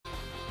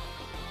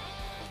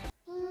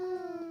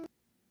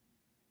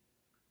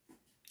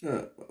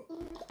Uh,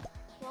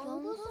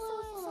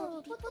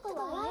 연구소에서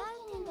리포트가 와야 할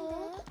텐데.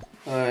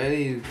 I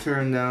need to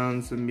turn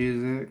down some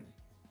music.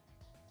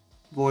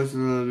 Voice a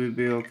little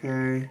bit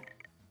okay.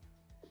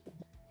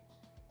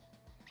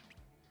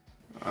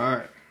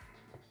 Alright.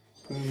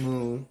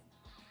 Move.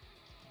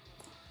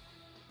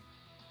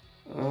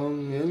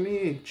 Let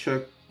me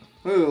check.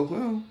 Oh,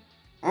 well,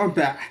 I'm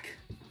back.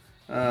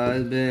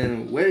 It's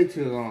been way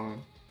too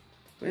long.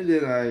 When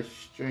did I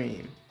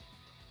stream?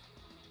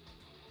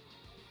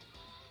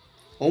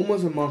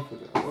 Almost a month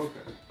ago. Okay.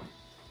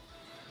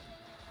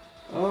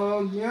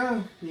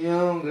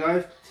 Yeah,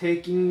 life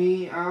taking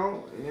me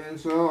out, and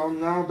so I'm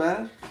now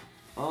back.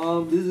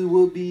 This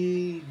will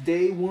be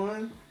day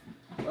one.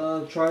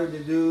 Trying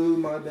to do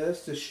my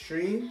best to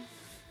stream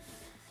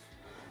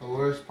the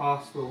worst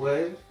possible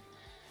way.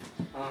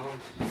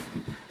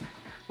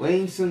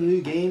 Waiting some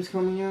new games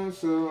coming out,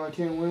 so I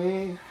can't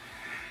wait.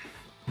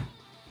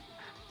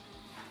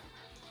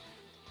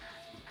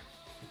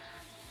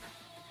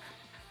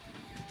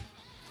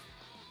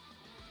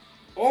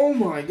 Oh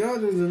my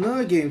god, there's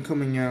another game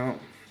coming out.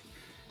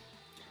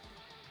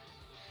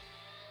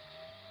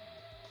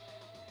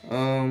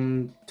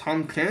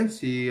 Tom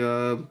Clancy,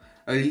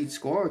 Elite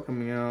Squad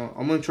coming out.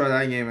 I'm gonna try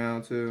that game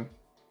out too.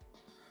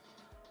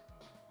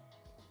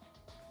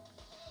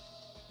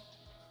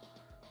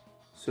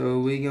 So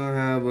we gonna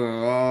have a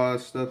lot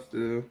of stuff to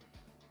do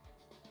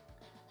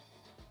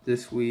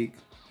this week.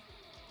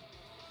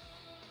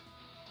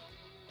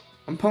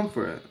 I'm pumped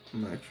for it.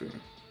 I'm actually.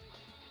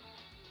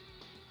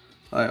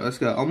 Alright, let's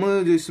go. I'm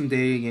gonna do some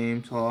daily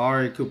games. So I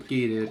already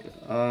completed.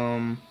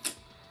 I'm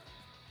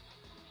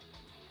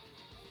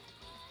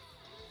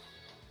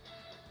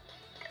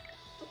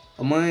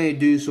gonna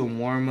do some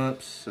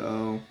warm-ups,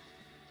 so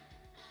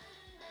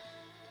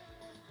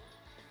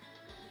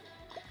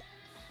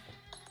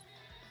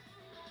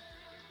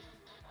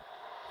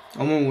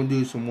I'm gonna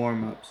do some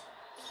warm-ups.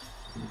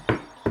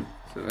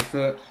 So that's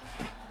it.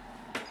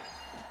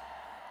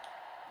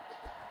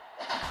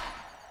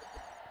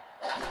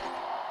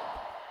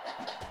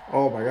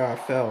 Oh my god,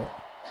 I fell.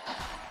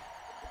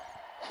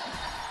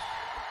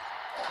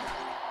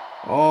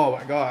 Oh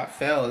my god, I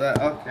fell. That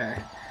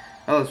okay.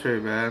 That was pretty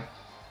bad.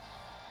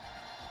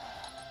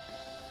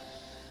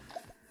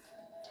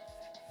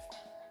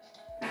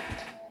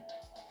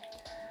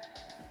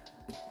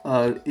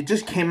 It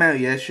just came out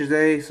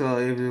yesterday, so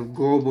it was a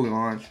global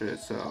launch,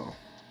 so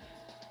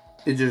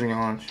it just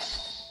launched.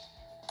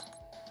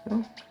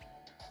 So,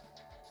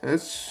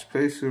 let's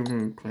play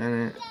some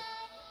Planet.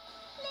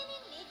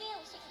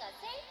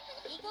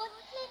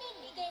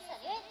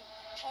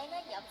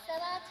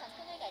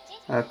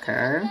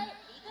 Okay.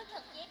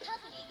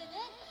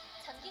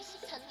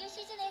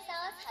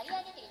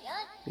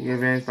 You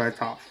advance by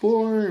top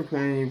 4. You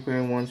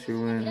play once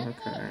you win.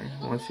 Okay.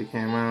 Once you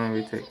came out,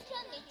 we take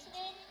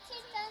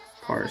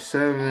part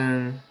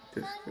 7.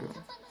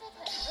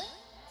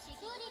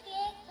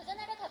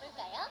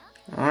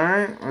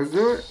 Alright, let's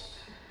do it.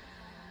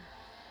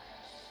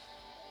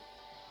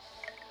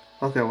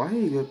 Okay, why do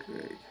you look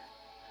like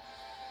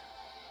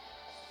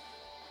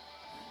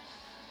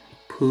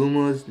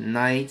Pumas,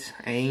 Knights,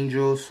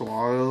 Angels,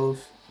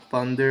 Swallows,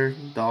 Thunder,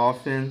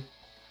 Dolphin?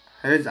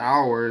 There's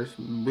ours.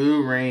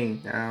 Blue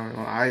Rain. I don't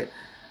know.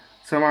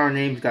 Some of our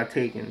names got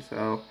taken.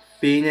 So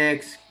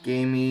Phoenix,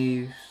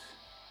 Gamies,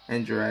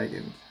 and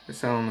Dragons. It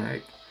sound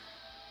like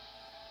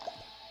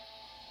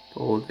the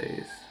old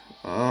days.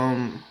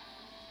 I'm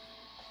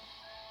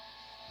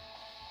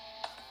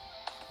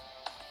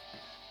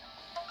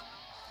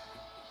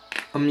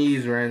gonna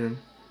use random.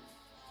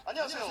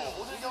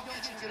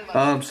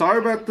 Sorry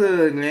about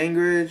the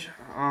language.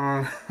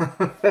 I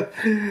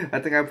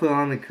think I put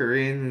on the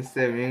Korean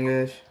instead of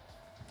English.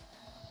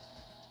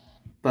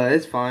 But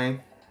it's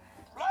fine.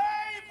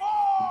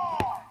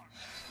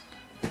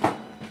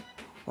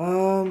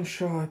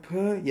 Shall I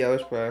put? Yeah,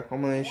 let's play.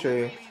 I'm gonna show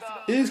you.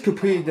 It is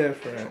completely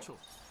different.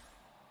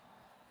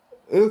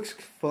 It looks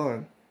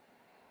fun.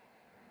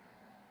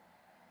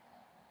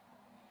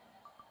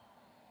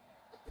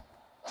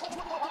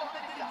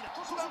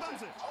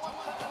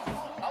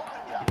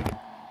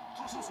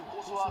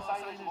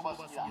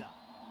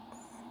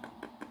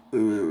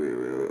 Wait.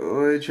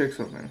 Let me check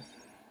something.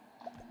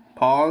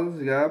 Pause.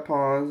 You gotta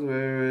pause.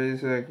 Wait a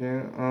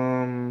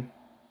second.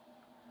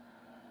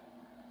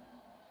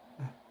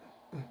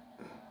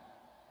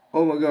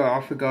 Oh my god,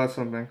 I forgot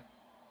something.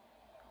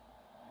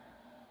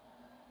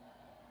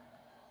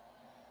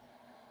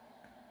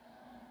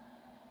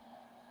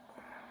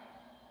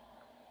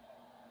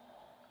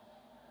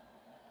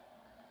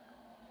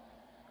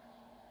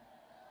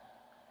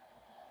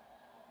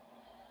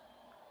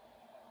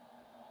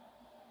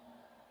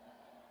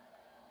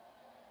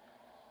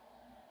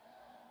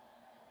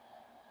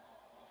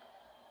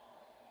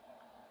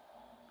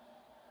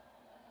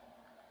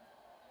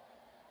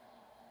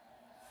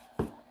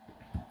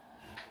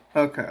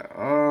 Okay,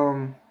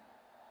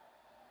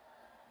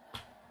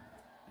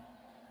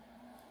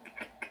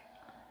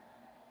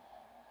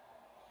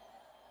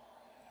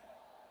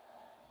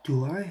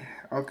 do I?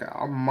 Okay,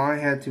 I might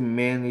have to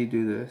manually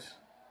do this.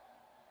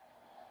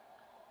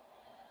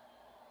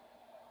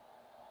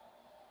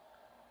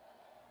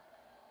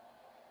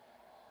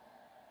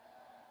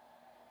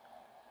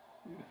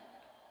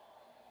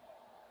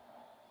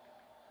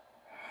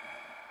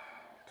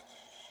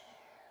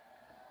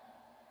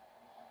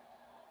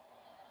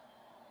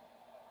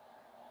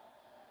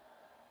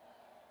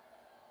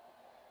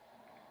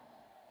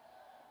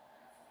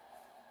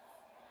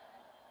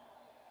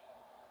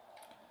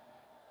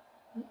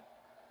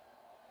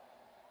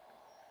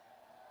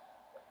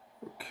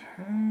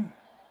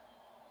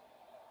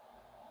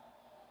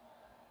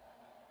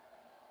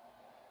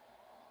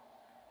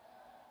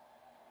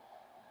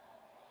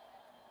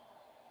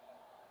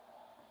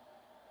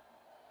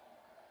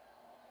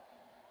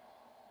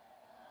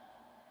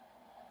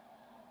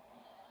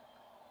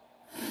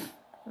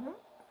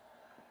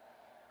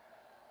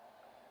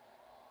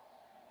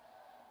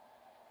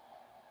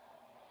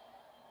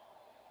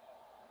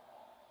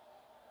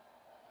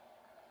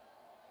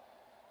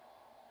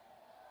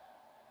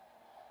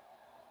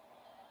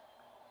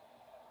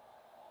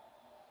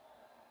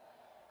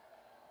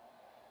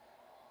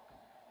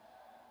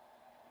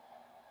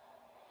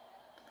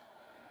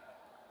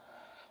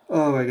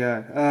 Oh my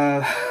god.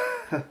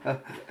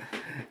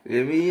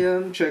 Let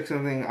me check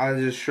something. I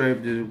just straight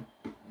up just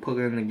put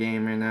it in the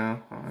game right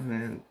now. Oh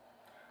man.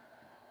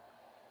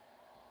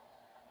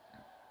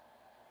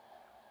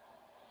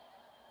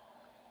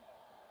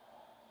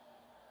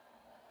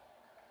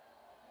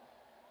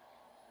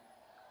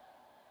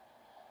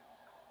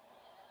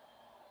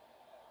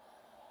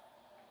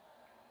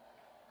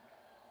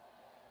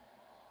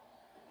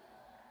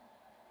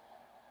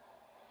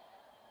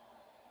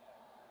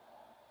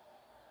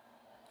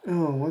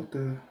 Oh, what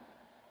the?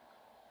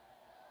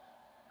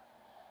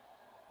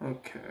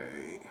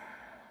 Okay.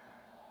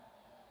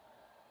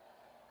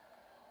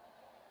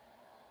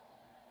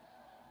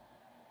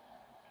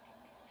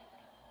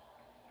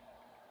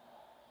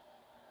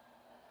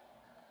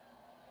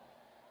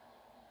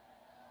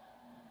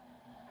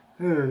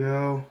 There we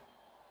go.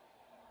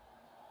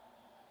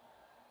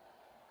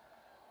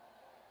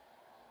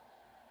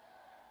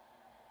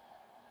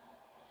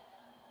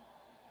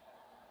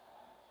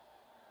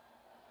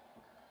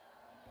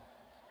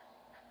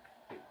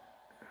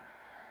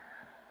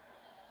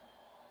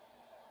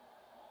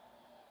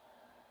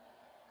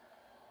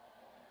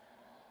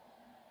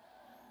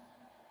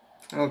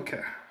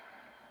 Okay.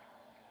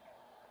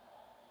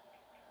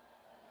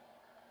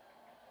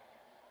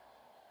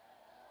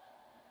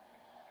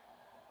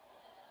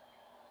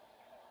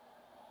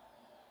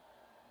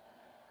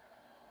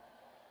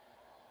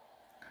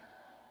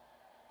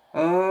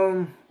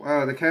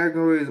 Wow, the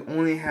categories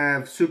only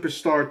have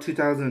Superstar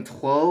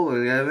 2012,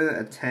 11,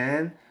 a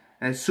 10,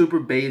 and Super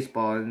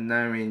Baseball,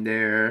 not even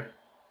there.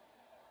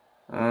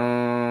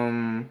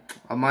 I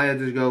might have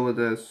to go with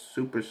a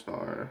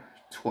Superstar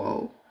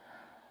 12.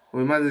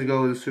 We might just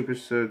go with a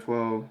Superstar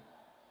 12.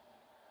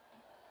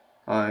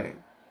 Alright.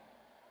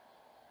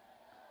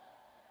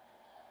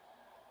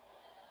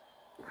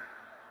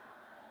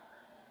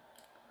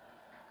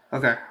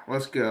 Okay,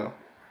 let's go.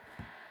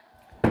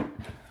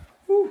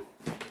 Whew.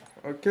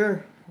 Okay,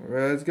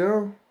 let's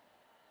go.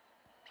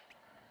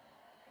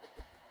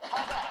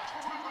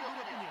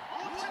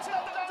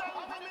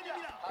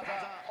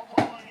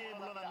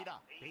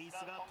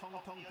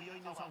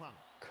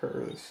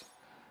 Curtis.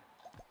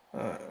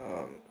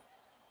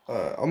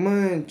 I'm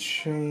gonna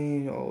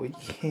change. Oh, we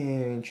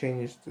can't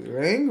change the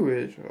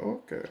language.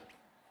 Okay.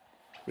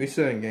 We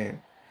still in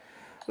game.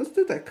 Let's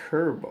do that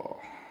curveball.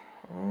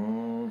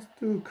 Let's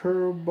do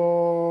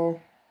curveball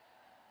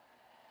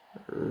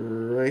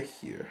right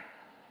here.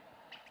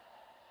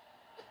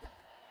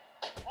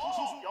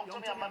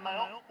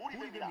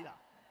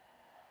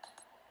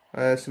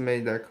 Let's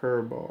make that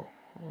curveball.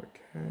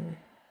 Okay.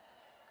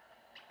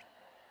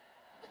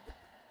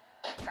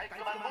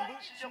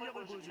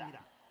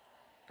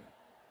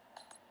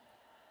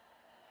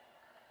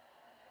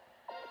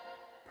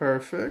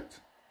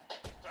 Perfect.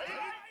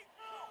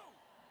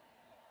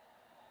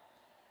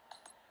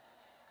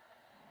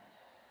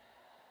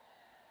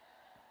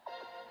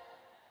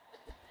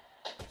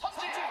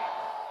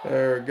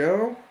 There we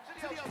go.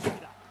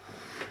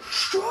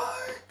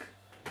 Strike!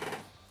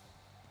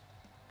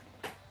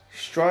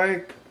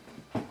 Strike.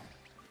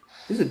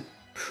 This is a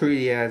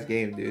pretty ass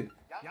game, dude.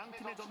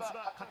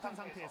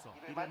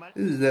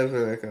 This is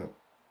definitely like a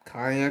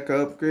kayak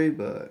upgrade,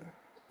 but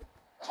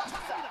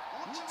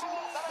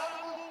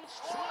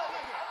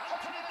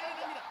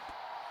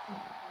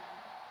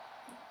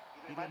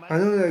I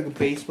know like a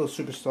baseball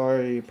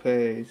superstar you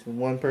plays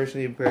one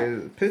person you play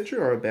a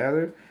pitcher or a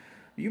batter.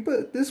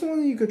 But this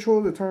one you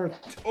control the turn.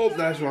 Oh,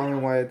 that's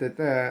wrong. Why I did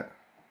that?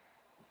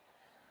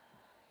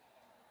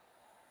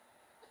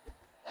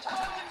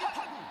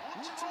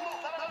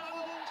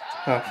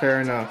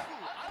 Fair enough.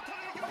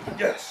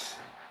 Yes.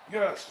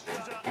 Yes.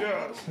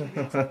 Yes.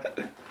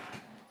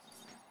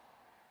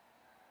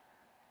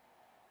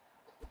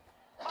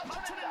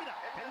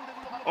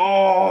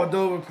 Oh,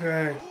 double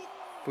play.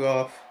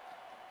 Bluff.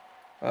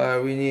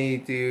 We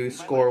need to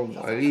score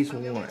at least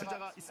one.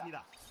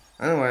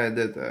 I don't know why I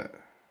did that.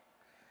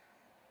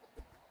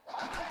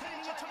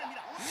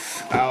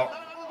 Out.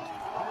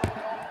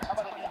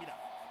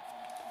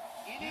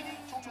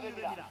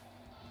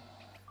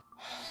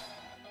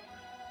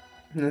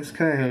 This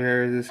kind of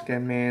hilarious. This guy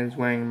man's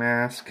wearing a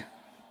mask.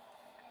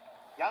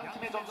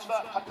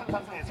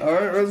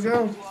 Alright, let's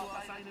go.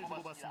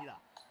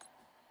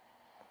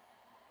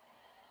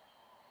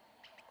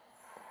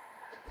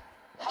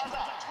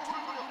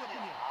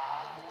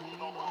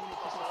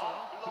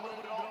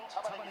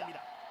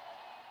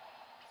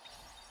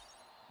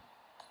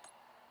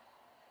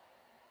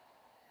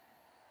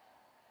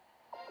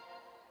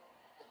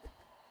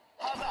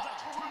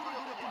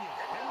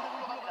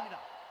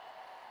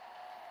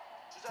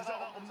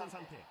 주자가 없는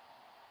상태.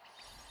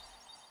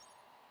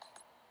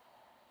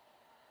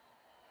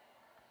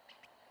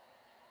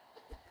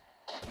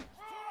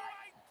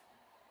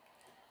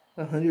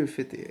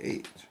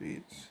 158.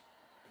 Jeez.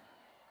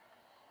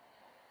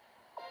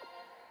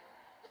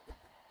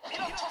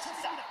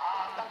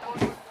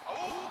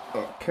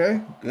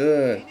 Okay,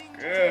 good.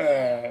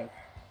 Good.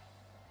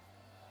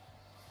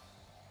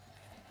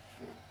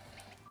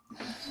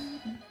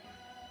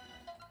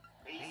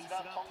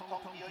 베이스가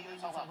텅텅 비어 있는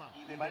상황.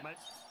 2회 말.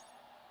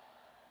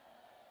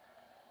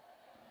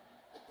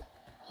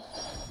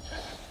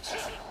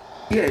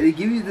 Yeah, they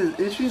give you this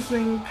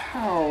interesting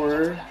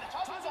power.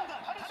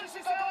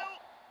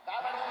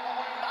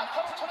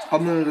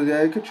 I'm gonna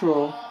get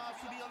control.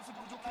 수비 연습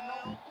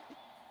부족했나요?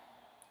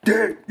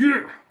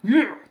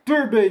 Yeah,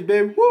 third base,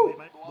 baby. Woo.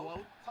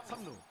 노아웃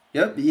 3루.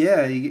 Yep,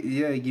 yeah,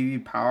 they give you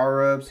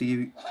power ups. They give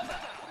you.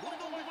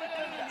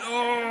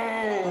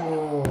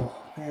 Oh,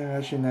 man,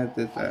 I shouldn't have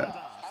did that.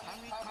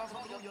 상위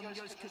타선으로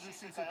연결시켜 줄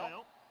수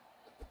있을까요?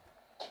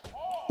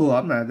 Oh,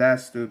 I'm not that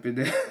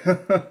stupid.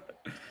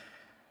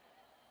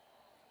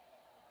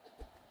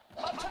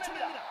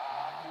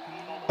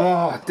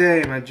 Oh,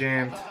 damn, I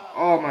jammed.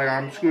 Oh my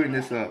god, I'm screwing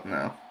this up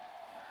now.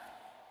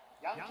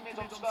 양팀의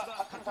점수가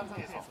같은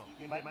상태에서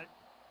 2회 말.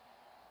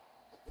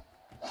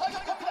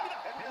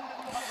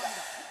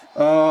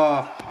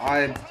 Oh,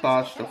 I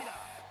botched the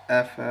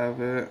F out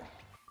of it.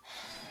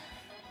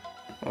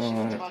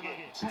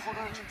 마지막에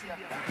투구를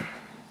준비합니다.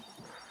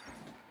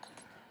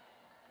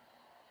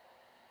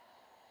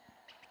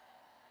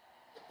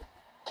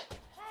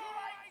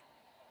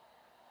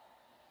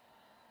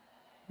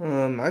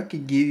 I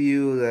could give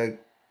you like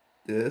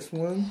this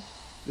one.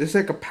 This is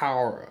like a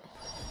power up.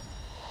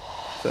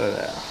 So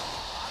yeah,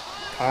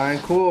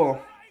 kinda cool.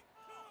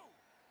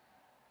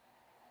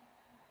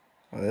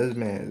 Oh, this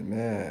man is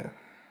mad.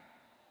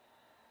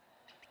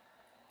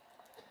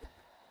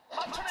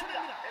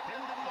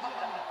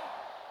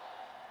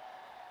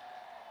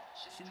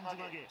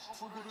 신중하게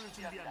투구를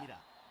준비합니다.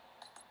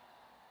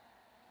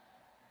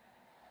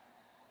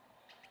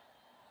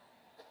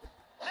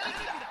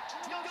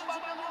 중견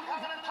방향으로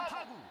향하는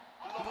타구.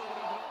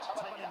 글러브를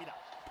잡아냅니다.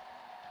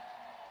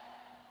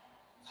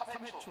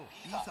 3회 초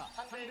 2사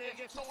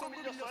상대에게 속공을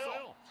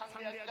밀렸어요.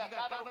 상대하기가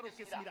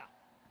까다롭겠습니다.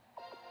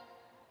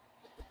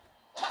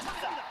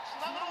 찼습니다.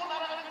 중앙으로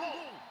날아가는 공.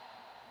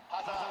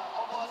 타자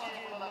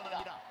허무하게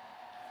물러납니다.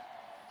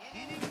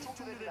 이닝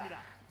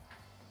종료됩니다.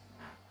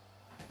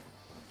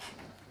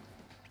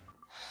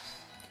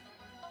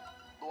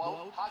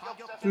 노아웃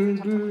타격자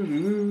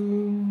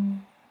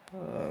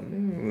Let me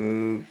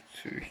move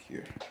to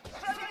here.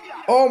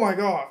 Oh my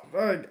god,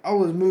 I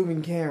was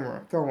moving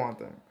camera. Come on,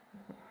 then.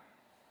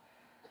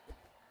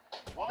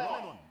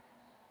 원앤원.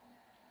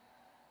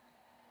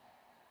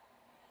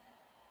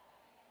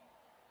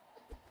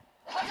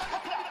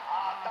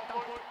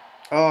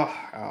 Oh,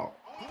 out.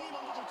 공이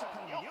먼저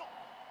도착하는군요.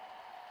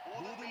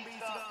 모든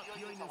베이스가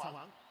비어있는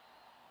상황.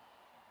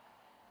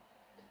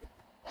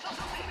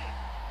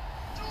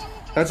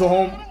 That's a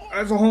home.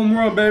 That's a home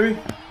run, baby.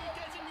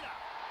 깨집니다.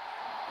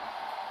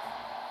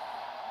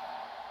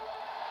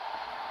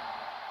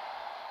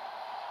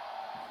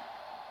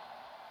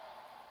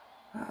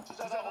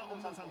 주자가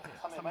없는 상태.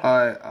 3회 말.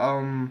 Alright,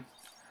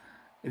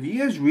 if you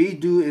guys really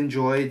do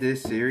enjoy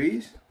this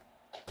series,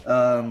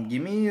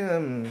 give me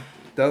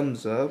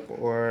thumbs up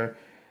or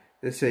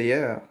just say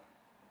yeah.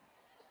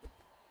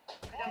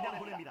 그냥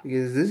보냅니다.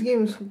 Because this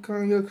game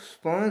kind of looks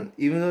fun,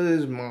 even though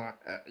there's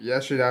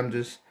yesterday I'm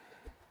just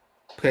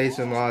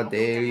placing a lot of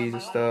dailies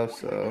and stuff,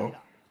 so.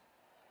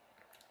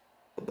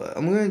 But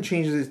I'm gonna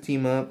change this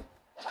team up.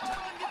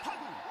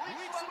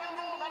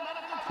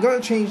 I'm gonna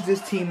change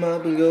this team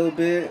up a little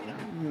bit,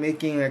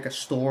 making like a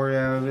story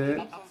out of it.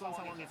 앞선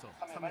상황에서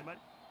 3회 말.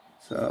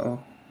 So.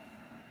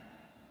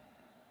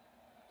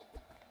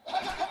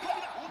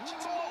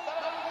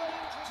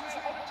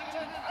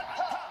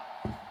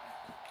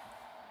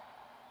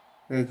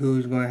 Like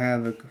who's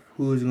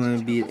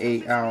gonna be an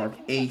 8-hour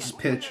ace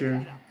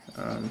pitcher,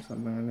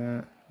 something like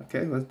that.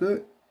 Okay, let's do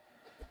it.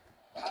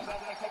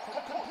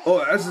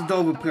 Oh, that's a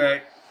double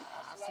play.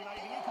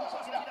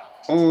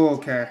 Oh,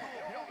 okay.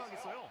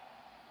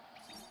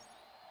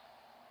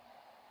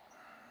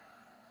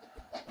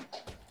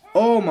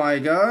 Oh my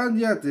god,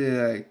 you have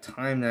to like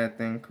time that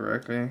thing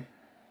correctly.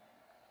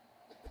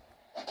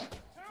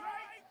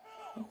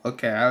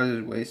 Okay, I'll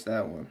just waste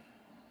that one.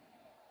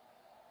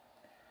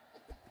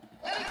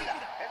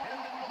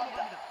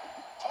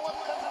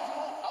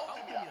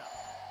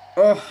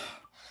 Oh,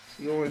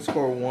 you only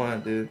score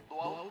one, dude.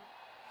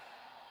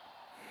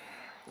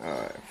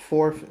 Alright,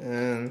 fourth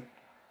and.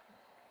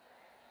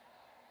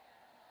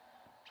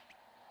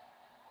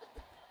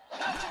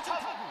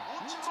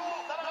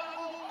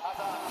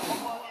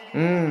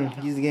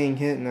 He's getting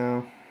hit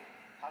now.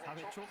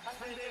 4회 초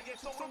상대에게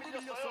속공을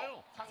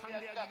밀렸어요.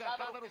 상대하기가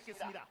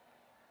까다롭겠습니다.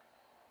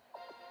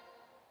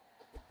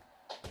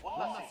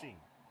 원나싱.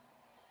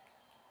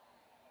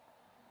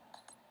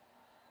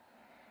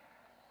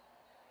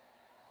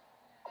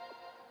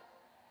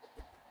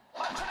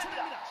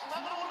 맞춰냅니다.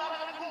 중앙으로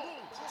날아가는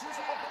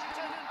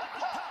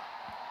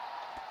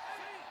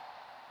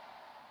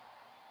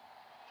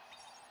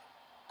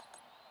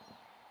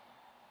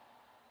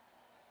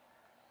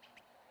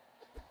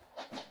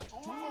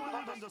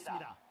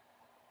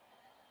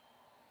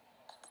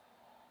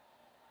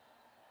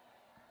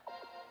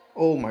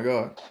Oh my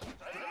god.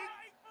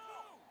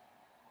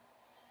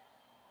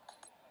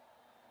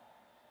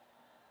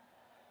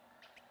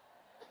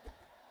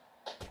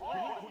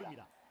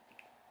 고릅니다.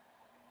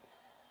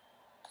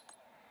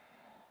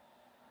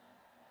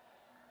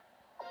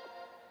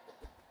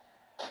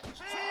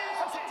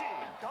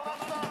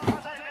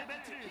 타자의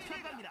멘트를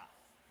피해갑니다.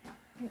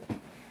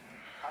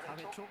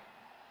 4회 초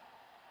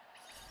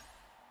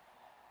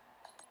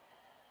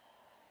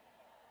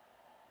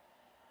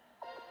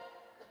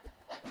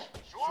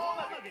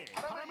시원하게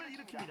바람을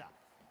일으킵니다.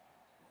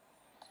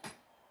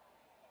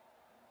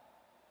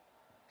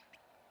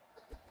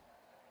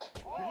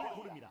 공을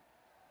고릅니다.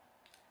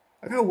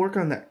 I gotta work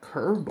on that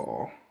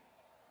curveball.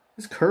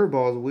 This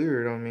curveball is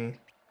weird on me.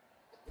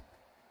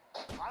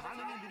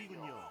 반응이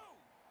느리군요.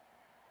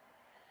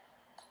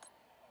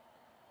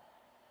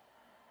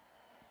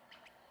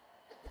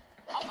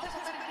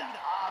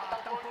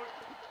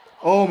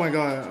 Oh my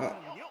god.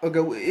 Okay,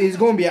 it's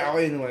gonna be out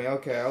anyway.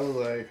 Okay, I was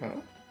like,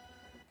 huh?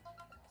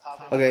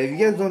 Okay, if you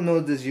guys don't know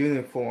this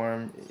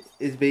uniform,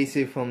 it's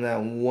basically from that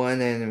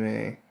one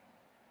anime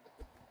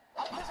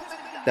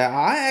that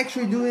I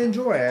actually do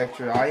enjoy.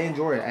 Actually, I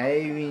enjoy it.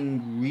 I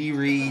even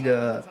reread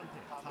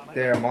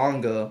their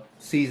manga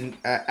season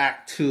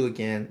Act 2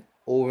 again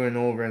over and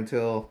over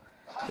until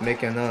they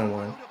make another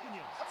one.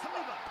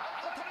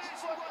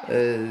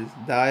 Is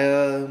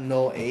Dia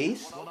no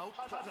Ace?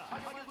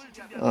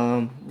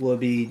 Will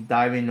be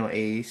Diving no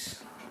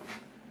Ace.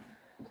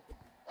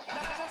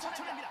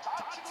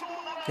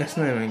 That's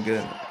not even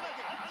good.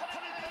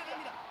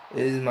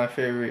 It is my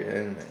favorite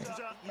anime.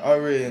 I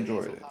really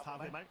enjoyed it.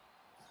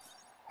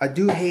 I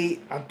do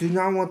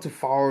not want to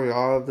follow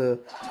all of the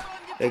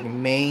like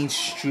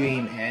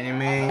mainstream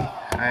anime.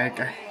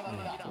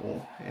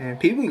 And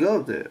people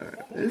love it.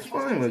 It's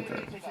fine with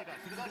them.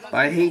 But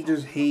I hate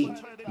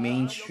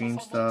mainstream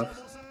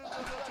stuff.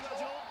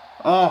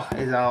 Oh,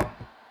 it's out.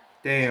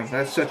 Damn,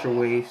 that's such a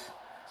waste.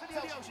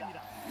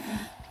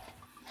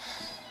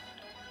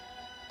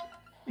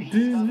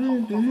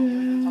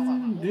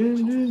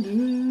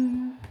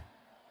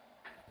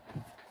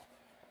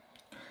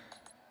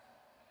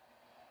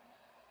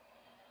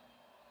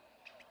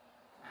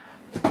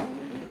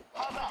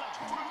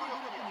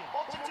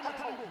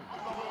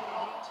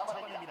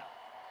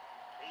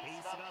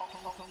 베이스가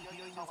텅텅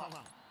비어있는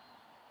상황.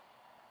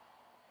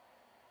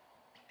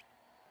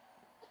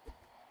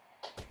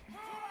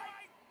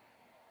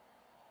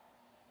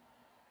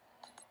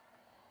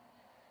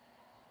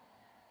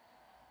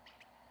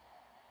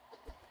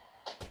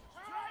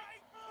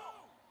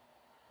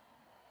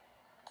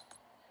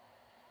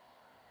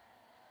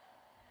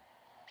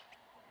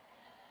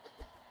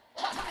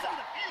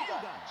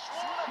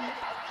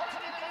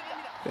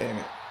 Damn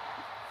it.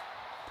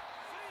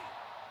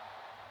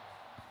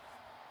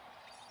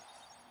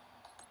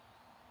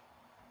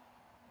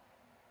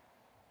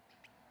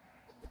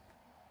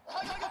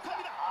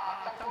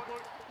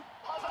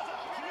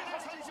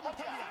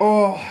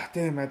 Oh,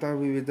 damn, I thought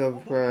we would double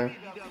play.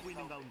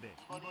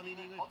 이번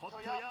이닝을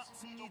버텨야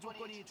승리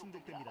조건이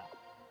충족됩니다.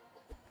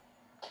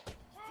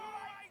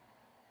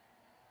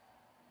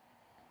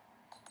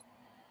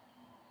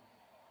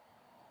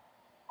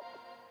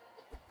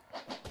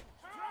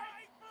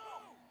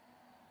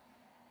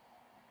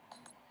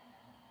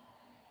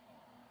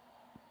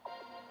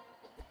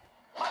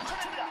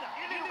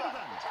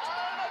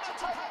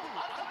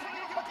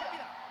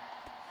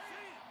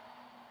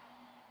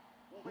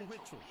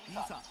 초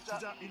 2사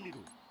주자 1,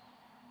 2루.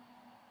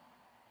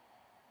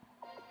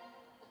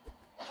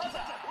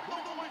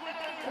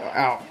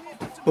 Out.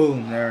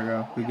 Boom, there we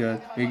go. We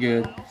good. We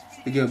good.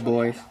 We good,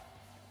 boys.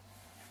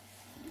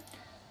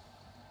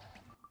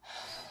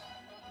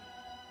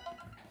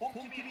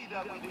 홈팀이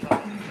리드하고 있는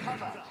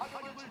타자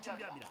타격을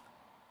준비합니다.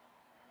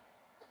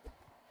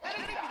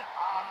 때립니다.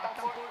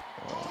 땅볼.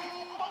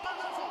 두번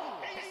만나서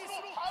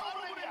베이스로 바로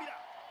보냅니다.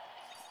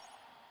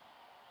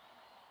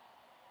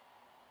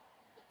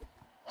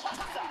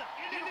 쳤습니다.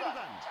 1, 2루간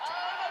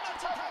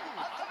잘맞춘 타구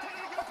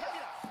안타를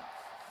기록합니다.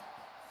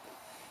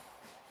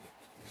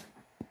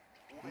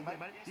 5회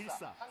말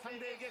 1사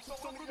상대에게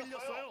속공으로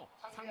밀렸어요.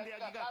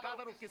 상대하기가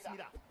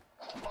까다롭겠습니다.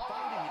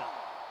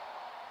 파울입니다.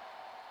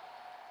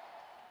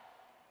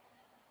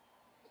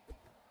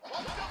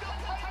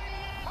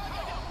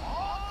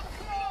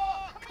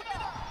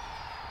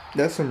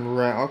 That's some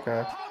run.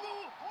 Okay.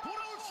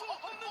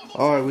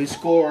 Alright, we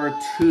scored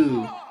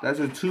 2. That's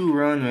a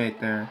 2-run right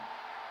there.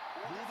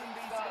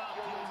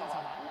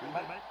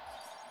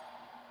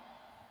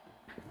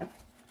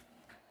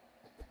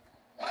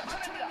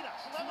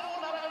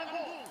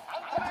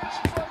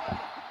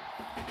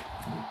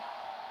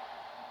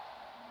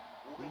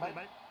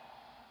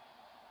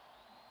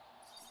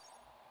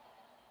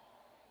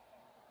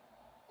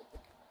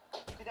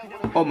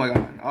 Oh my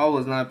god, I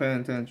was not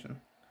paying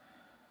attention.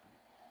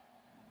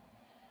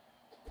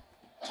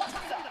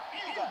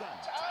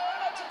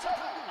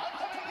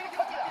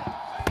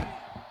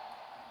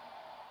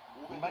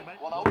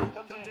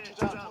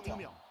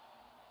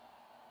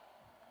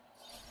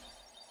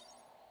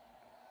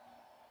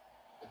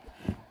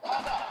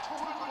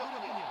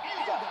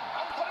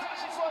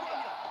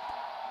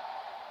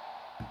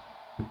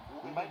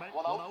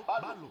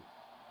 말루.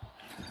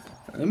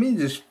 Let me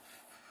just.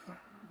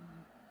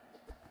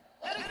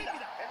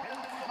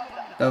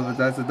 Double.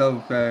 That's a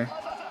double play.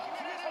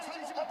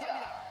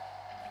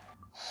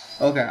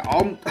 Okay,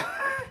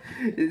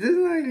 it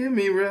doesn't like hit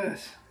me,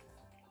 Russ.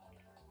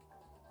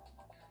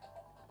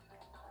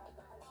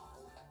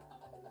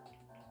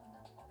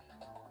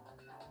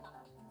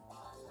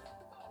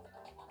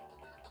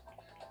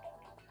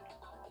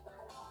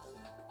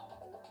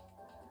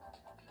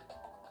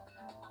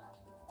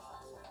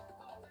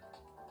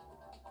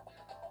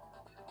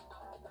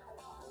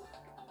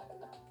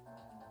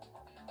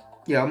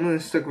 Yeah, I'm gonna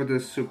stick with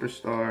this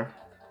superstar.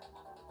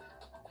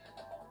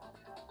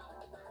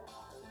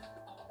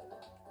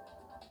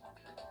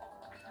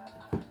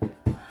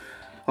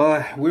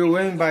 We're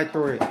winning by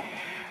 3.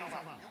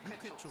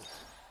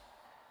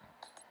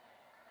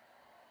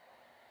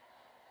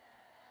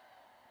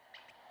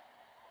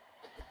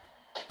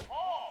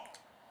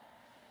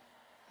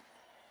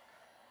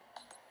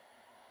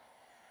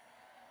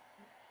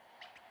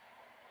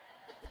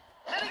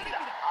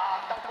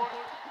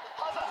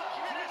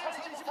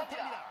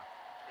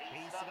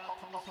 베이스가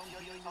텅텅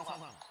비어 있는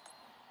상황.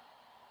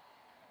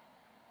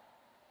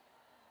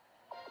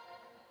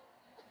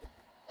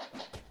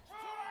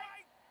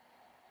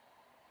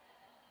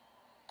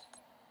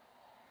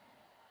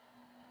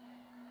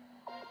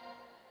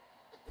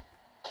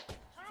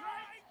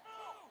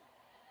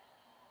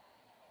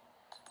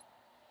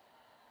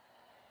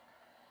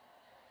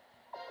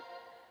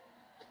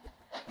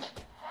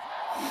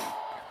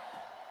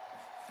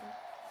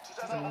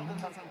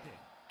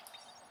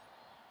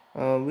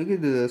 We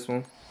could do this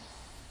one.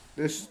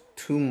 There's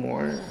 2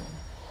 more.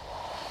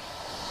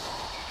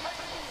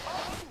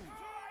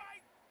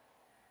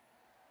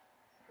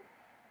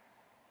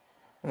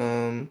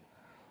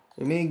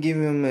 Let me give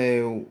him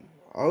a.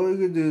 Oh, we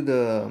could do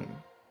the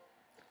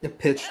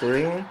pitch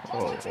 3 one.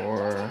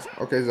 Or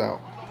okay, it's out.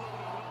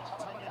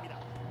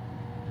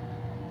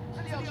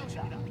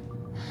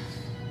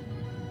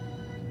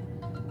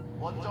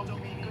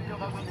 원정팀이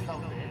끌려가고 있는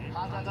가운데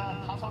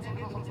타자가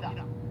타선으로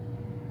섭니다.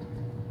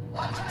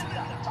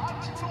 맞춰냅니다.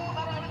 좌측으로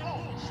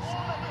날아가고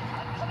시원하게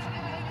안타를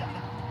내립니다.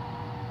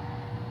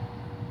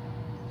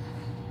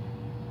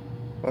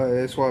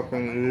 Alright,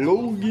 swapping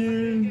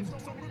Logan.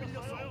 속속으로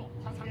밀렸어요.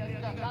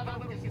 상대가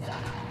나가고 있습니다.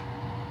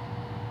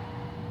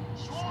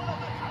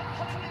 시원하게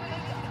안타를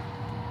내립니다.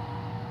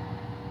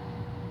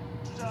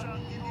 주자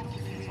 2루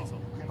팀에서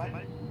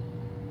그말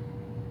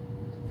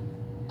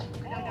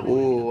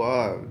Oh,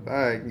 wow.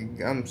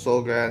 I'm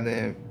so glad I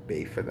didn't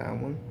bait for that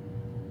one.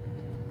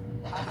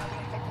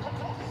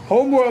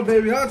 Home run,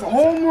 baby. That's a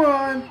home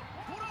run.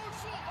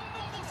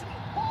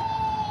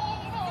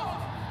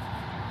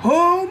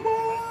 Home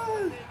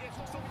run.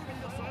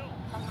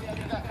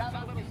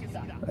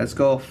 Let's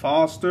go,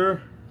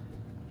 Foster.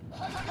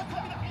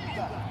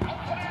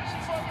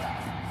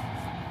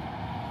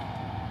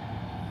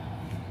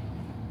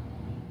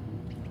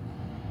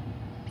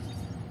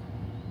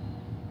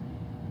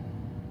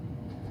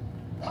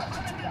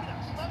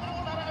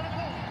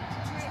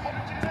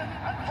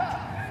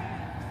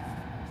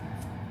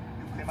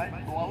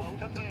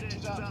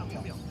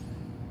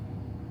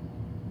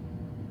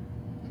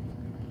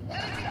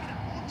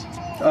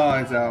 Oh,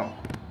 it's out.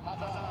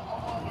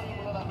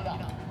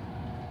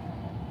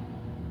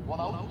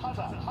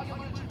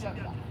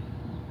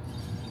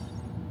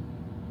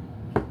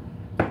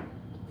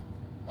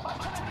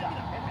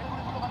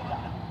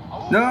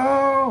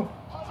 No!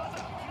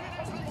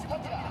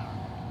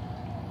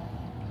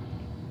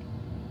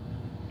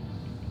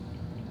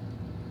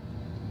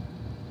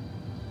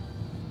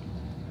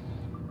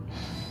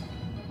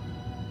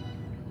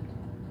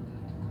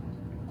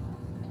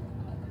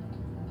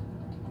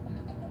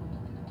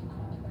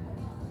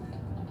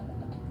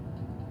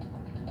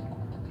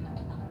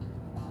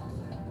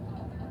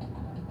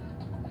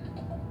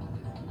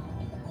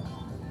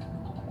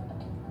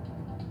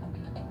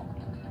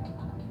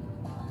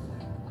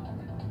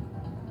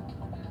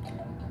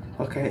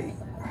 Okay,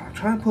 I'm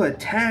trying to put a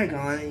tag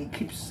on it. It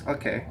keeps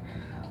okay.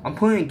 I'm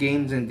putting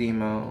games in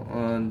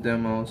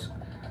demos,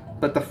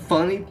 but the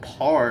funny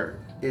part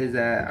is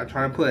that I'm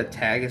trying to put a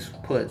tag and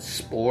put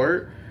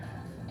sport.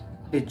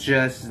 It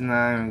just is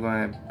not even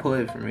going to put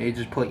it for me. It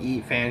just put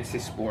eat fantasy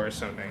sport or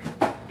something.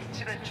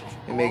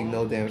 It makes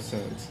no damn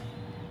sense.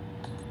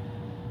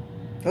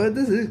 Oh,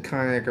 this is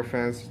kind of like a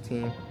fantasy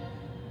team.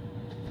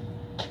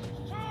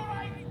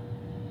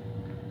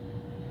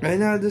 Right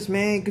now, this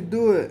man could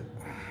do it.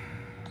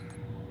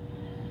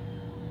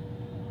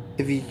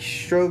 If he's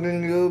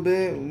struggling a little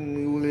bit,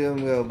 we'll let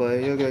him go.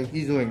 But like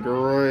he's doing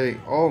great.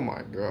 Oh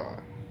my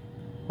god.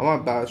 I'm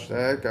not bash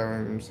that guy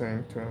when I'm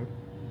saying to him.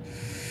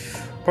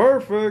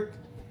 Perfect.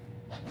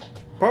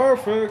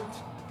 Perfect.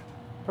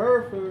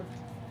 Perfect.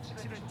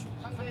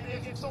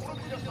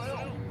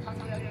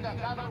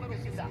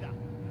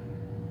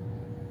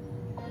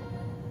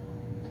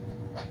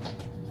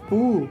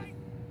 Ooh.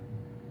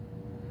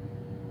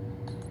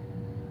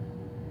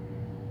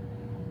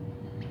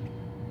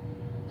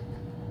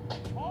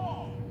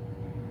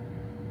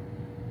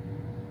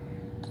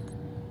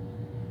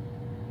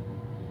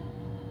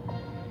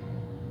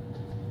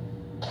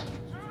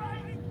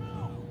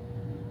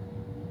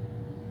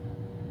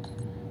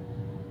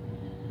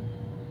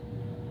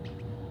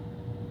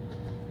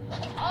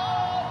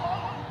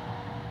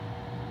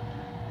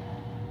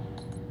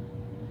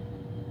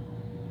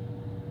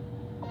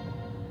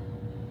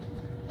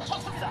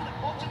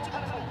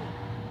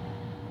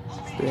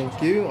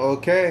 Thank you.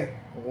 Okay.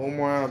 One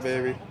more out,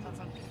 baby.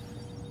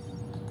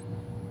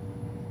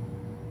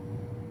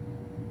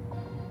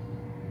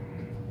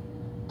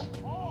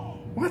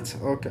 What?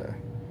 Okay.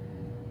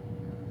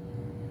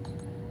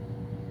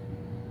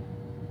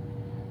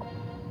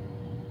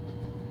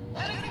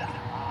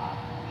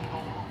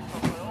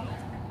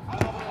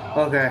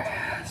 Okay.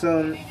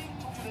 So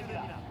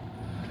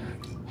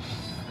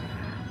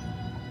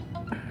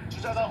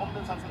주자가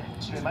없는 상태.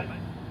 7회 말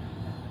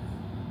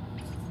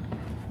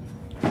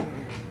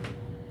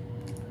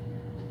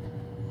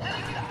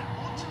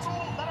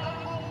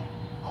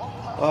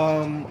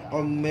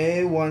I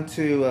may want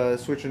to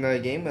switch another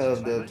game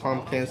of the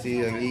Tom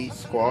Clancy Elite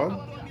Squad.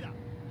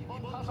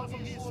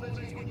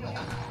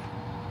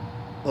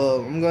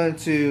 I'm going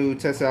to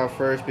test it out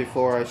first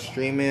before I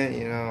stream it.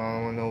 You know, I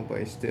don't want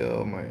nobody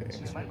steal my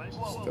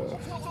stuff.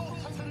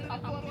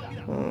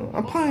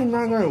 I'm probably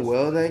not going to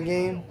will that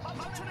game.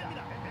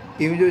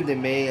 Even though they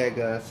made like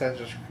a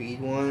Assassin's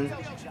Creed one,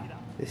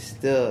 it's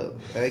still,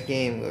 that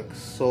game looks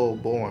so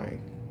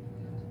boring.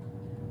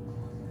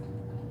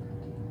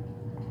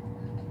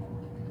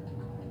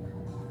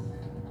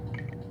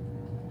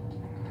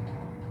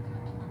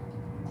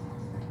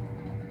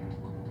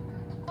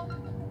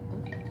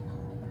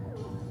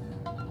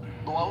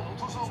 노아웃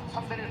투수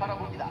 3대를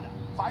바라봅니다.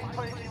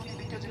 파이터의 기운이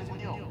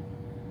느껴지는군요.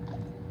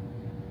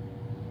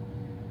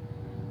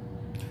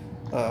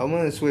 I'm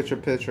gonna switch a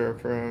pitcher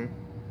from.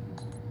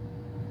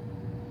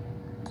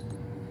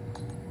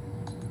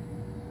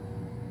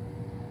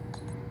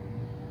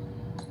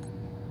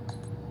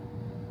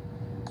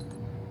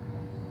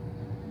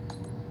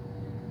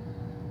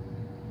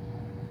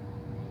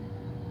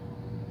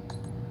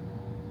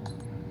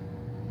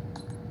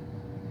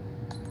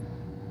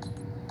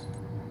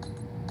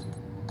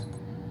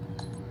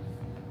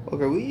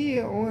 Okay, we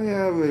only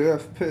have a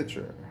left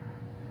pitcher.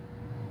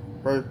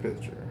 Right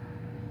pitcher.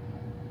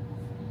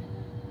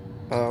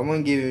 I'm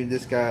gonna give you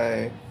this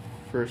guy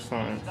first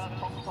time.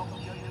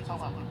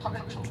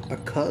 A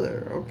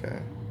color,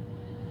 okay.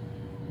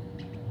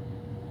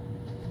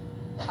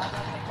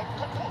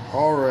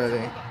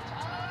 Already.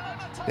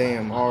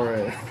 Damn,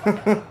 already.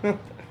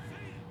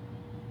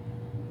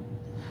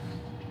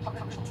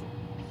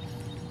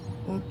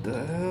 What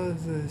the hell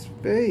is this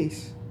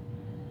face?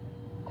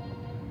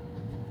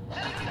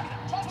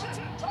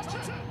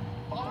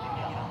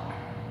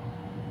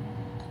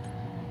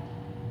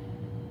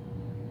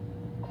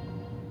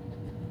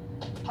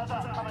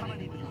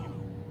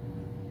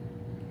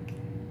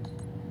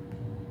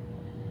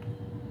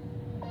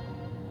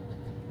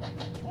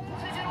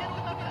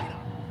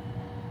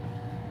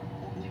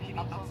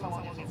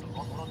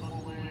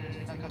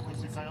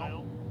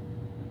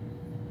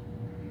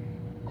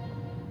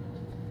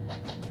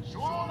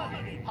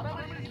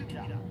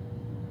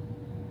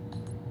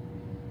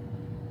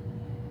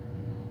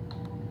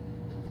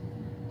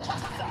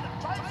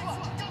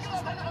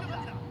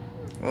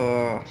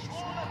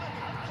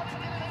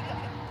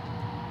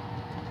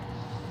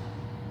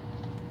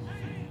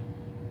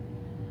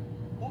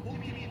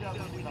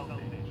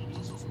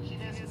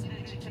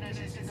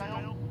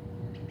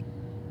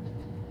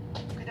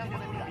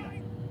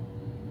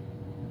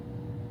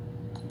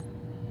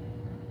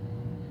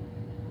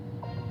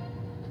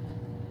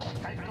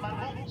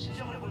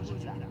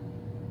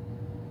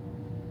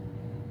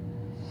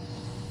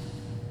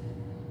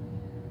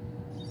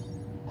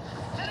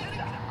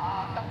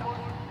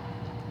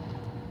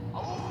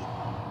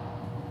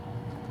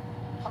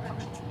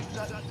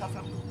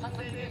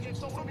 상대에게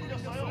속으로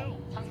밀렸어요.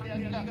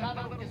 상대하기가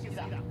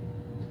까다롭겠습니다.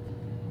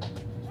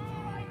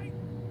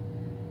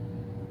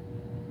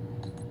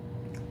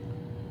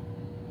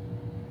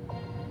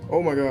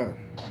 Oh my god.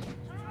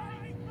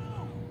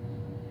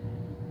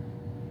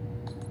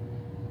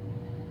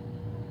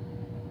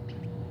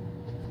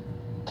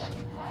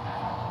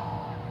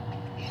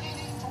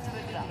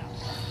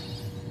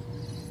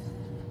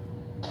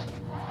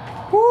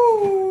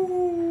 Woo!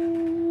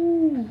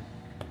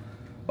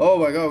 Oh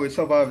my god, we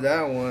survived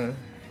that one.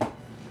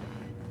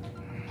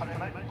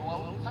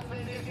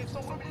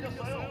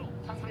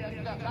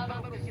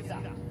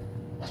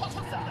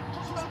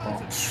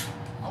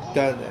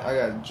 I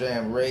got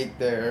jammed right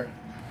there.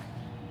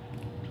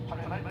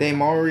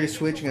 Damn, already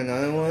switching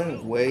another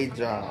one? Wei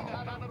Zhao.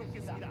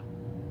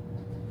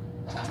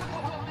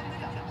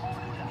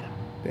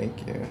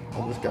 Thank you.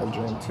 I just got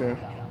jammed too.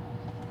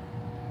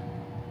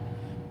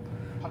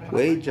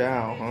 Wei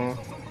Zhao, huh?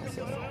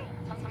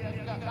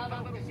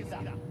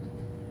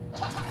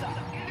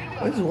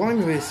 What is wrong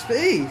with his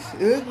face?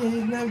 It looks like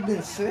he's never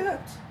been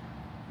set.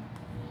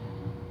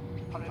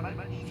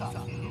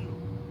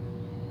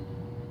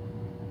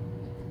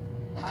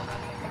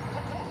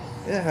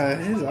 Yeah,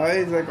 his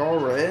eyes like all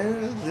red.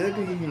 It looks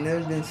like he's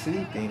never been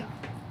sleeping.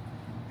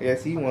 I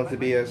guess he wants to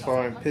be a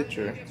starting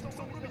pitcher.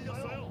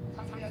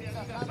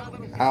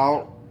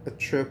 Out, a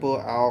triple,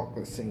 out,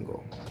 a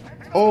single.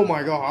 Oh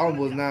my god, I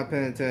was not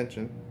paying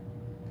attention.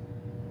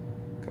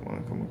 Come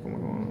on, come on, come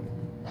on, come on.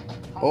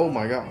 Oh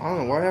my god, I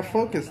don't know why I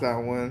focused that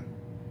one.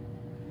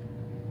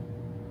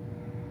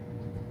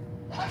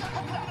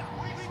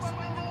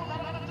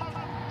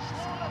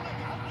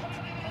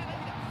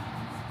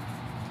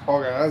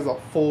 Okay, that's a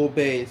full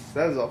base.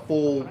 That's a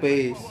full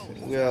base.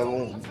 We got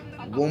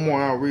one more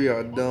out. We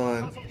are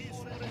done.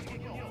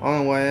 I don't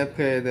know why I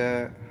played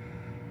that.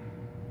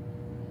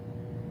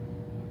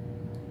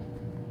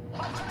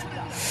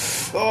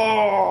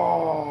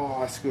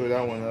 Oh, I screwed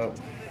that one up.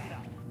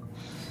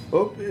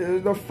 Oh,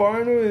 here's the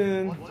final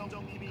end.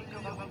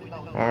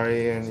 Alright,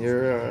 and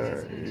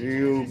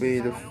you'll be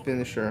the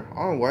finisher.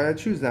 Oh, why did I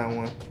choose that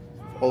one?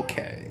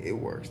 Okay, it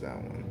works, that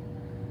one.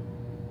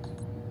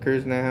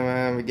 Chris now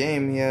have a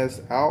game. He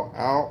has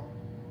out,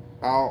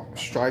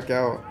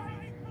 strikeout,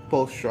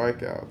 both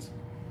strikeouts.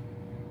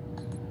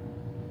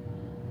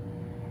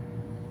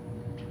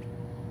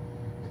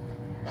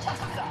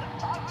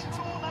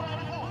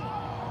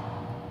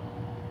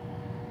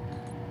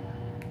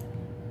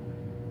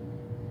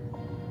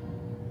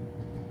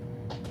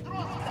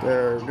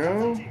 There we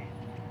go.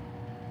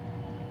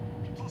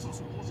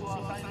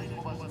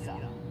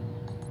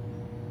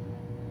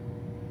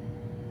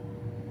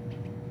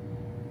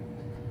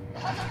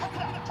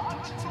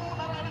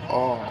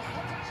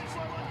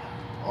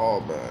 Oh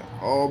man.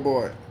 Oh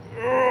boy.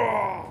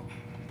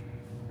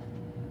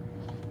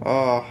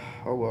 Oh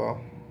well.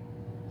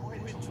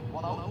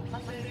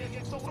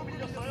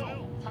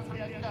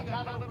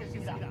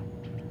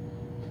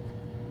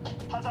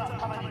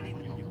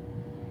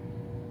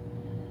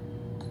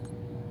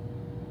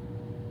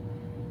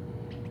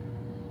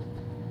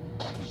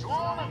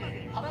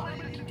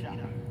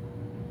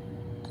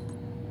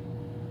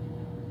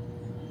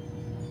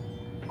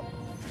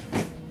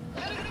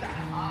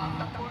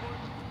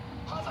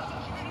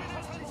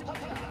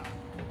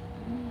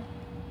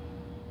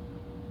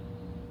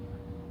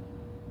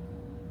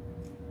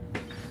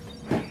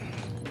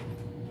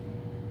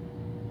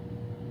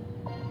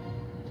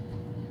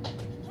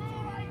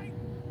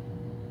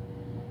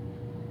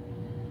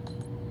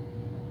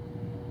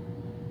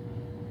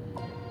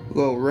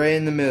 Go right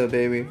in the middle,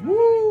 baby.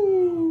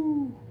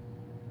 Woo!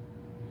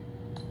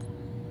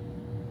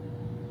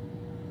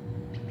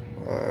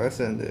 Let's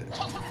end it.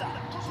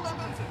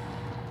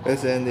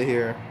 Let's end it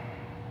here.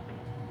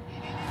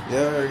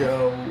 There we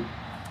go.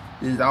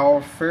 This is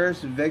our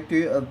first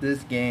victory of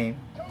this game.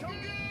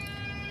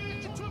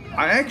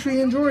 I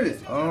actually enjoyed it.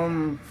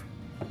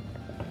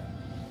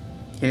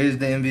 Here's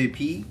the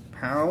MVP.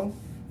 Powell.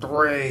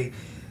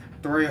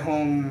 Three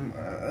home,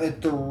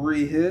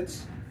 3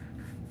 hits.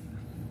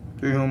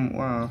 3 home.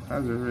 Wow,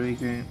 that was a really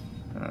game.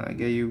 I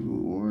get you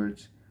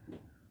rewards.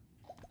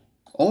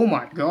 Oh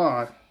my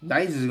god,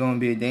 Dice is gonna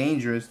be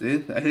dangerous,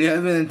 dude.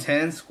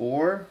 11-10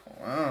 score.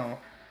 Wow.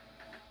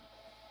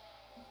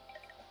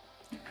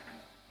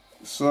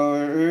 So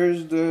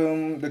here's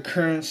the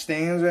current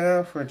stands right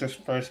now for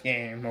just first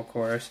game, of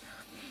course.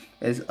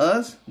 It's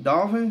us,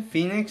 Dolphin,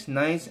 Phoenix,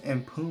 Knights,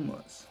 and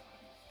Pumas.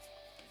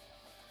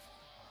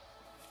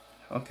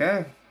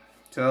 Okay,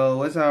 so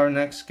what's our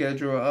next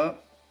schedule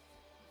up?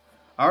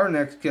 Our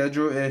next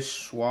schedule is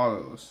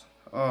Swallows.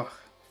 Oh.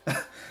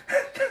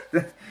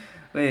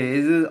 Wait,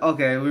 is it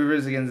okay? We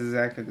versus against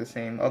exactly the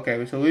same.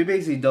 Okay, so we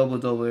basically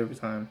double every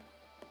time.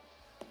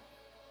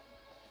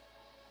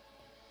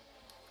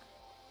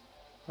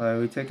 Alright,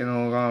 we're taking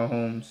a lot of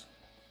homes.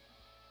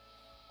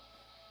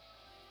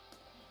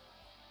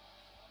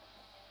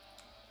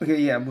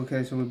 Okay, yeah,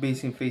 okay, so we're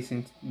basically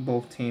facing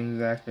both teams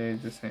exactly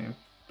the same.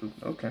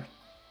 Okay.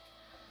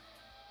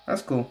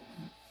 That's cool.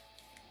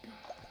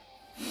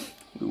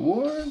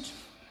 Rewards.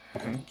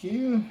 Thank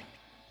you.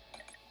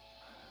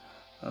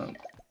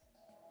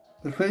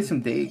 Let's play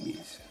some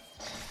dailies.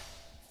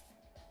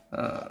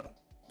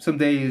 Some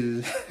days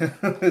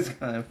is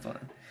kind of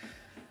fun.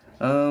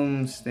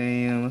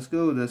 Let's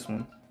go with this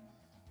one.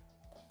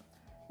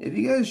 If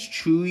you guys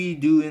truly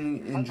do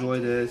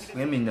enjoy this,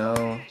 let me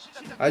know.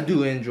 I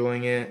do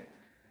enjoying it.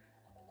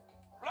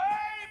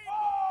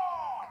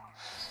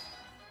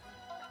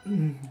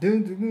 You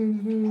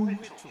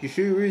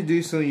should really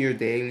do some of your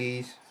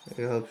dailies.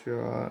 It helps you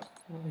a lot.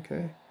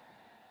 Okay.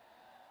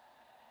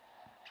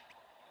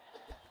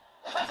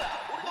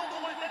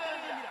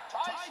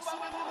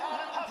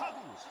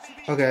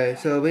 Okay,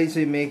 so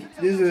basically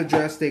this is a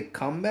drastic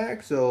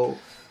comeback, so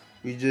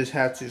we just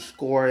have to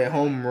score a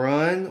home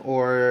run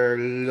or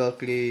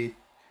luckily.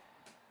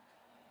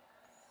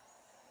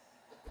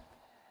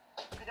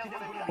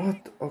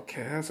 What?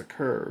 Okay, that's a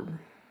curve.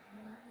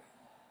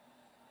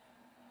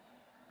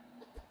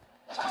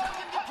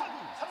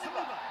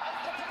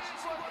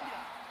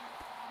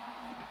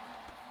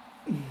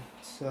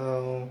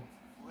 So.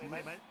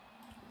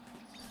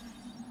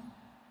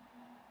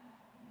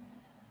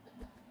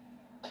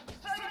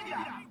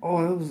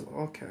 Oh, that was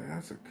okay.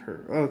 That's a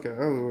curve. Okay, that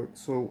was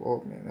so.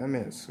 Oh man, that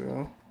meant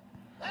so.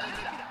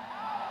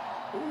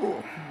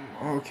 Ooh,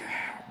 okay,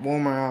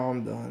 one more out.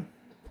 I'm done.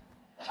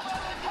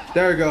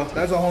 There we go.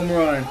 That's a home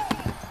run.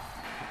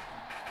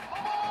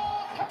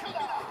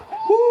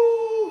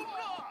 Woo!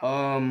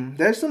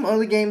 There's some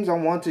other games I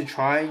want to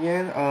try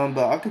again.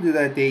 But I could do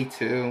that day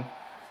 2.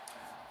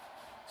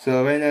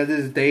 So right now this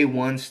is day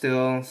 1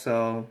 still.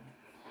 So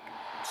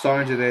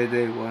starting today,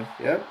 day 1.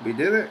 Yep, we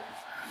did it.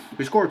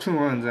 We scored 2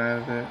 runs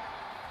out of it.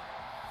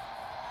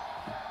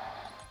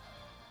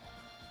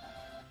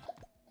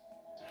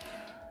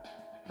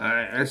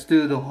 Let's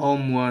do the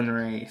home run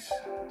race.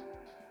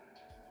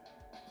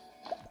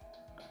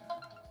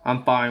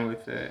 I'm fine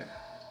with it.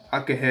 I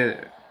can hit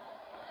it.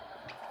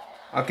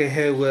 I can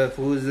hit with,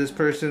 who is this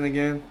person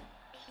again?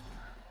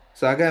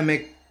 So I gotta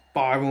make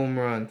 5 home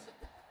runs.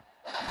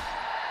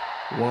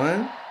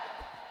 1,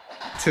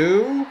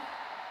 2,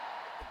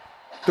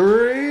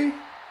 3,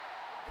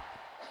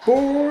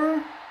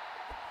 4,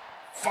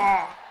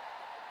 5,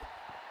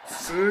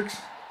 6.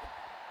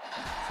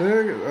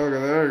 Okay,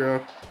 there we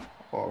go.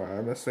 Oh,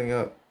 I messed thing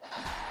up.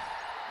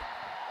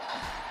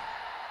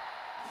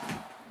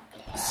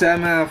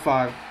 7 out of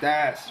 5.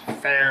 That's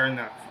fair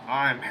enough.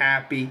 I'm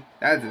happy.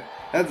 That's a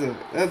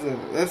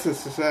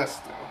success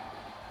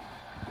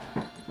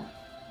though.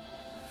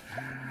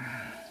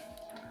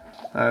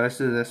 Alright, let's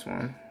do this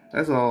one.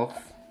 That's all.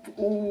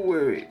 Oh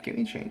wait, can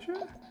we change it?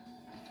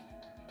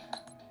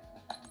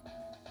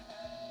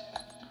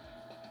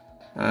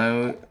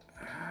 Alright,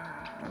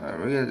 we're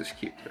gonna just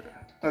keep it.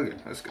 Okay,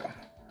 let's go.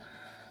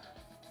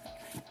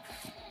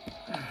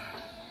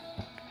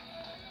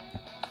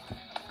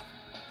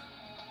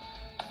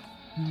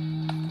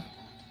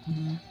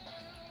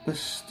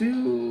 Let's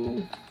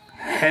do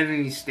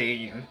Heavenly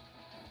Stadium.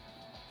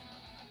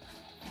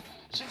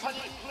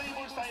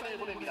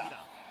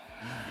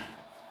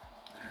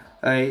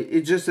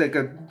 It's just like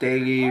a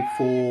daily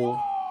full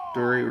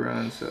 3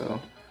 runs, so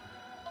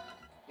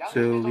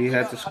we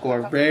have to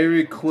score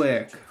very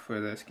quick for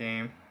this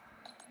game.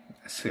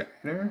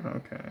 Slider?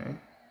 Okay.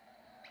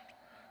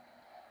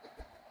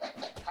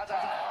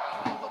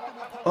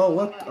 Oh,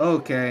 what?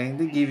 Okay,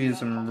 they give you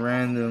some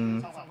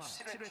random.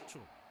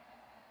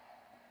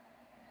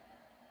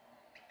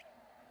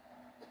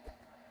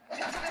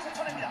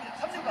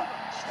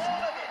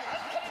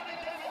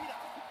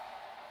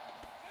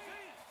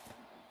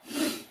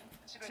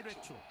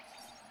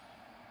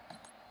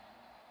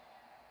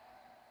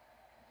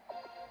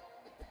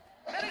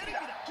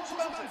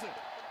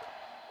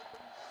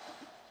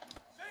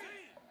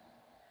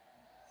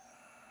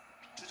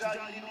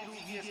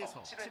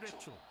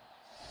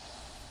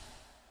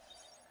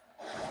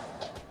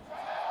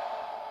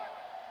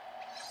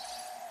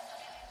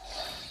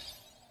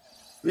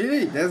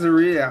 Really? That's a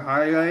really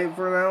highlight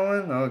for that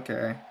one?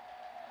 Okay.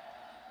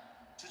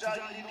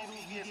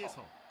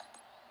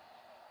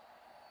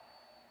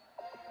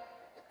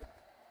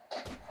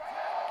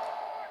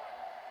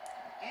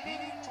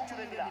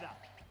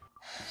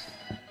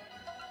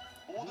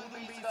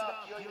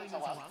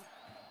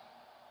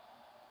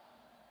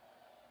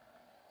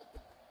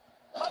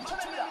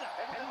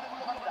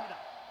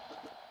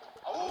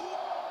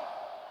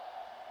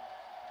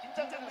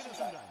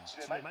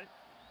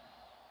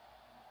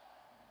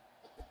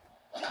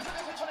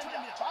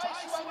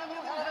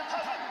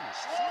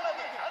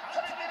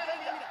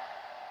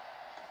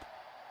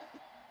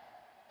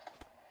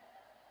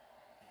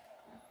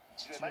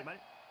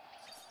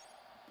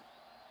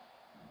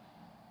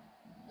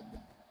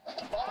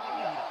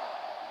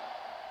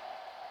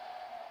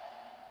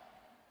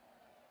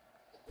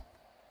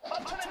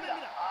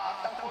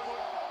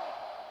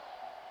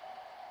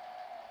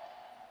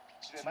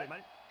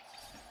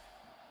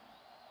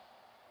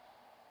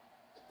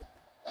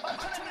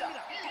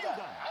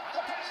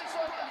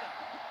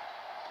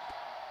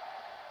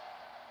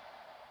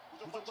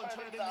 무조건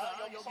쳐야 됩니다.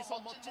 여기서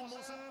멋진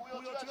모습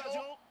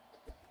보여줘야죠.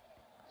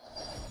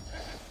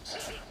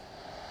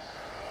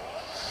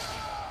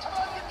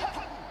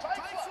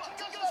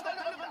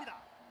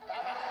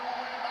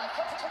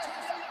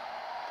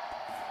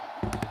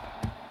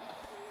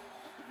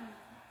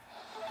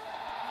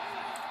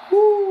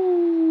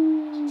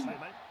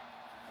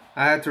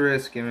 I had to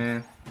risk it,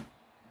 man.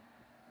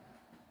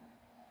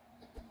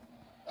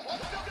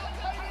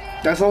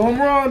 That's a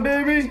home run,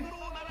 baby.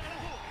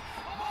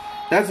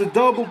 That's a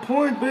double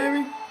point,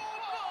 baby.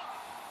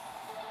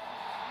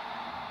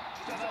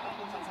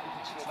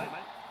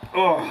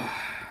 Oh,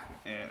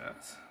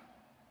 yes.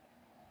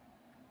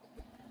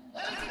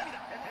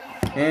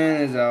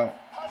 And it's out.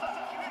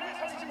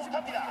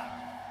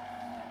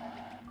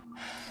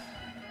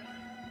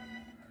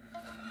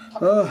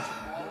 Oh,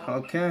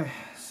 okay.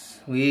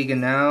 We can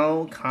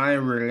now kind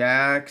of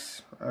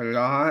relax a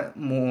lot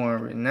more.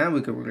 Now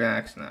we can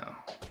relax now.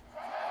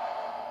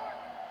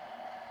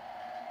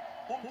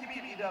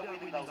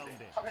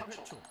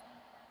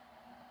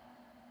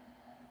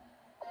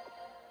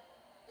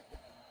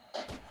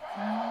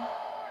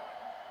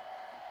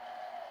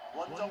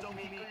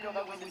 원정팀이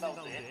끌려가고 있는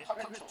가운데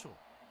 8회 초.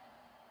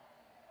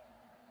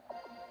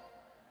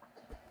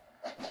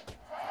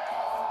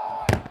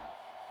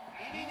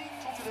 이닝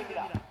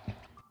종료됩니다.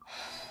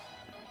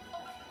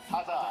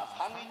 타자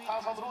상위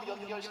타선으로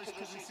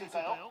연결시켜줄 수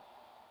있을까요?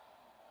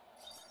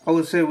 I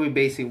would say we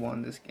basically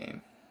won this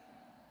game.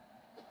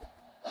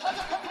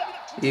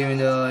 Even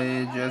though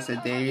it's just a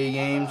daily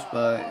games,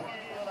 but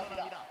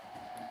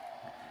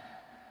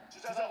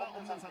주자가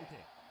없는 상태.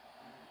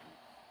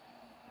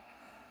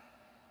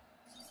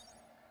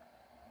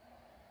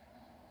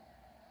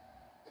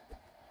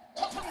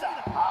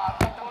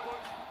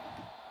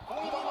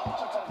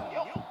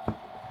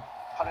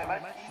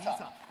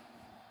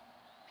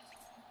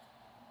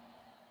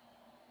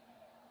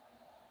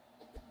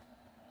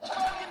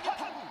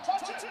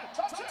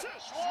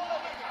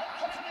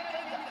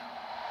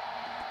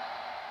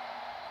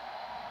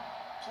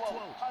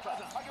 투아웃 타자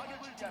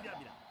타격을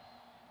준비합니다.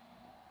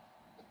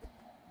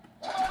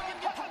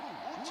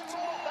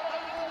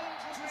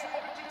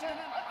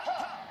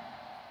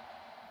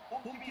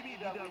 홈팀이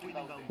리드하고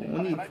있는 가운데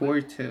Only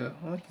 4-2.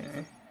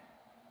 Okay.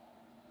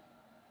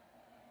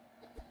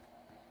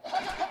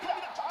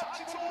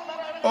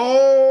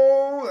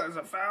 Oh, that's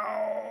a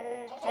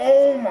foul.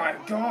 Oh my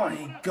god,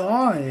 he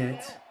got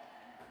it.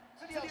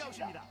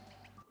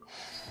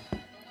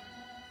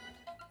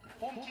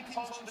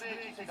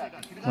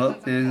 Well,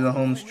 this is the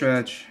home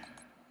stretch.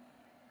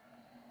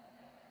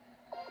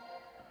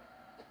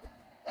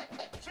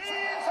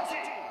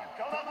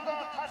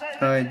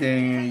 Alright,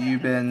 Daniel, you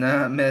better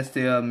not mess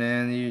it up,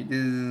 man. This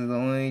is the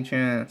only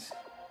chance.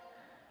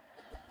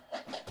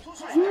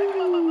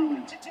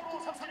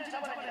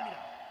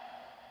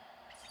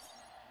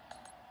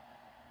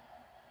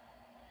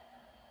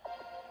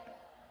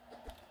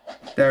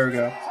 There we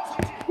go.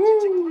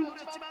 Woo.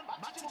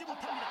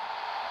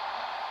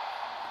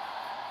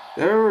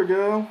 There we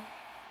go.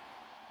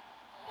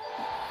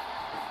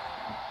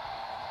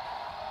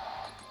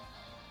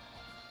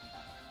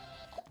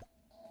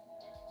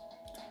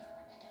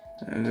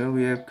 There we go,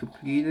 we have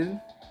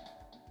completed.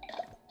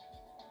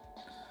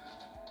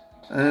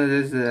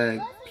 This is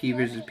the P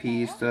versus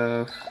P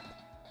stuff.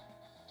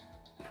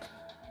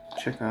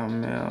 Check out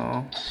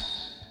mail.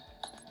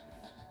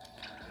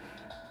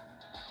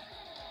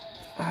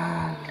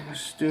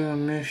 Let's do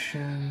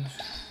missions.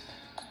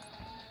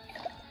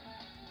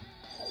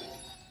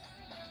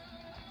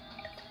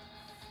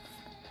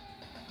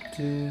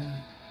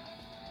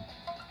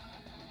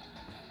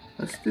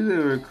 Let's do the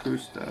recruit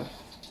stuff.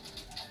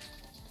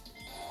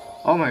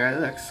 Oh my god,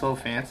 that looks so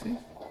fancy.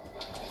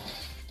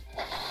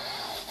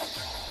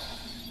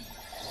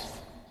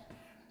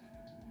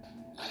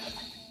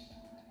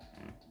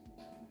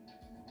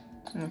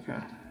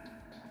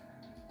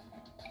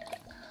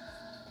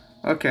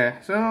 Okay,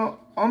 so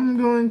I'm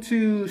going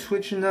to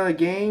switch another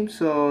game.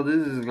 So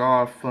this is a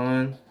lot of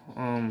fun.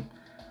 I'm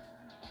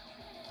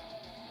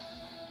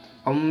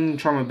gonna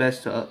try my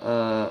best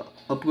to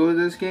upload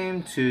this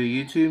game to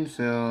YouTube.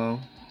 So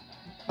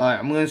alright,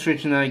 I'm gonna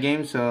switch another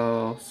game.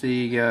 So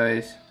see you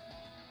guys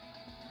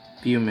in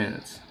a few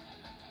minutes.